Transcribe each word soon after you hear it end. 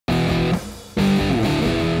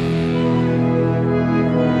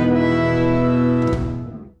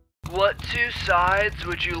two sides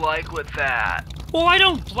would you like with that? Well, I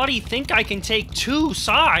don't bloody think I can take two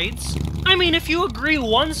sides. I mean, if you agree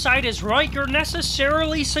one side is right, you're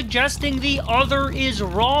necessarily suggesting the other is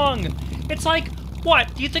wrong. It's like,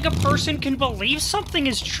 what, do you think a person can believe something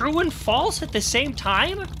is true and false at the same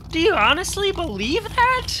time? Do you honestly believe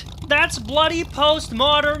that? That's bloody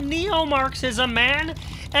postmodern neo-Marxism, man.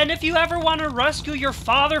 And if you ever want to rescue your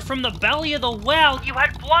father from the belly of the well, you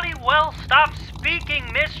had bloody well stop speaking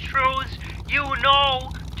mistruths you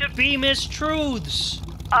know to be mistruths.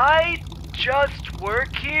 I just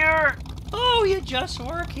work here? Oh, you just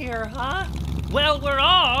work here, huh? Well, we're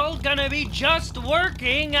all gonna be just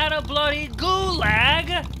working at a bloody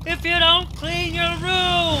gulag if you don't clean your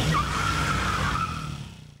room.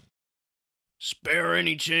 Spare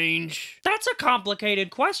any change? That's a complicated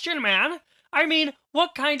question, man. I mean,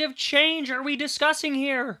 what kind of change are we discussing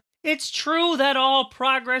here? It's true that all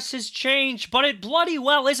progress is change, but it bloody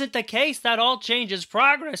well isn't the case that all change is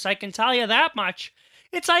progress, I can tell you that much.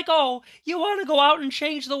 It's like, oh, you want to go out and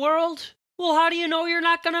change the world? Well, how do you know you're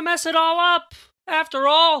not gonna mess it all up? After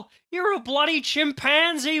all, you're a bloody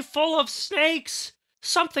chimpanzee full of snakes.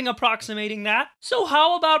 Something approximating that. So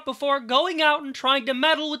how about before going out and trying to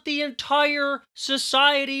meddle with the entire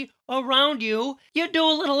society around you, you do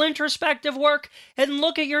a little introspective work and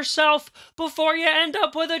look at yourself before you end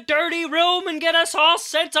up with a dirty room and get us all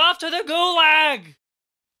sent off to the gulag?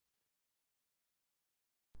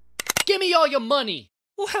 Give me all your money!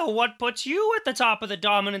 Well, what puts you at the top of the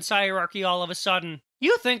dominance hierarchy all of a sudden?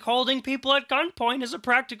 You think holding people at gunpoint is a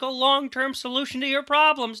practical long-term solution to your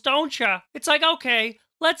problems, don't ya? It's like, okay,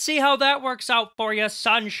 let's see how that works out for you,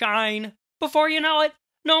 sunshine. Before you know it,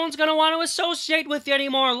 no one's gonna want to associate with you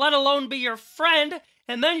anymore, let alone be your friend,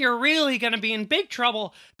 and then you're really gonna be in big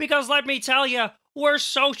trouble, because let me tell you, we're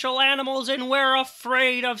social animals and we're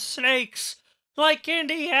afraid of snakes. Like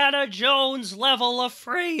Indiana Jones level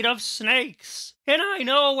afraid of snakes. And I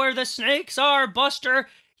know where the snakes are, Buster.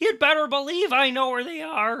 You'd better believe I know where they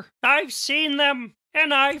are. I've seen them,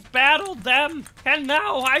 and I've battled them, and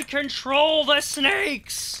now I control the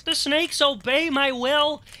snakes. The snakes obey my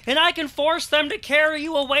will, and I can force them to carry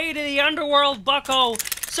you away to the underworld, bucko.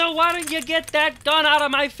 So why don't you get that gun out of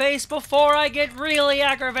my face before I get really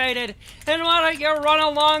aggravated? And why don't you run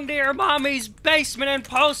along to your mommy's basement and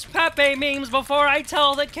post Pepe memes before I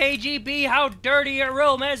tell the KGB how dirty your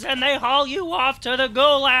room is and they haul you off to the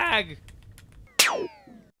gulag?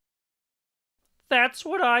 That's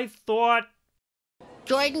what I thought.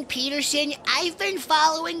 Jordan Peterson, I've been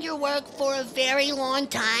following your work for a very long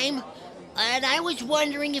time, and I was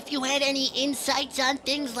wondering if you had any insights on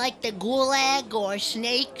things like the gulag or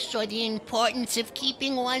snakes or the importance of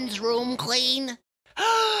keeping one's room clean.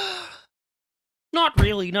 Not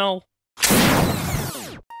really, no.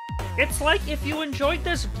 It's like if you enjoyed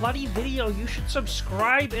this bloody video, you should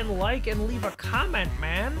subscribe and like and leave a comment,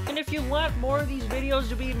 man. And if you want more of these videos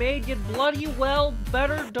to be made, you'd bloody well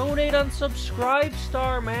better donate on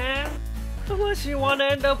Subscribestar, man. Unless you want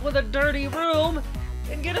to end up with a dirty room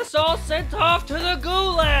and get us all sent off to the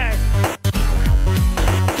gulag.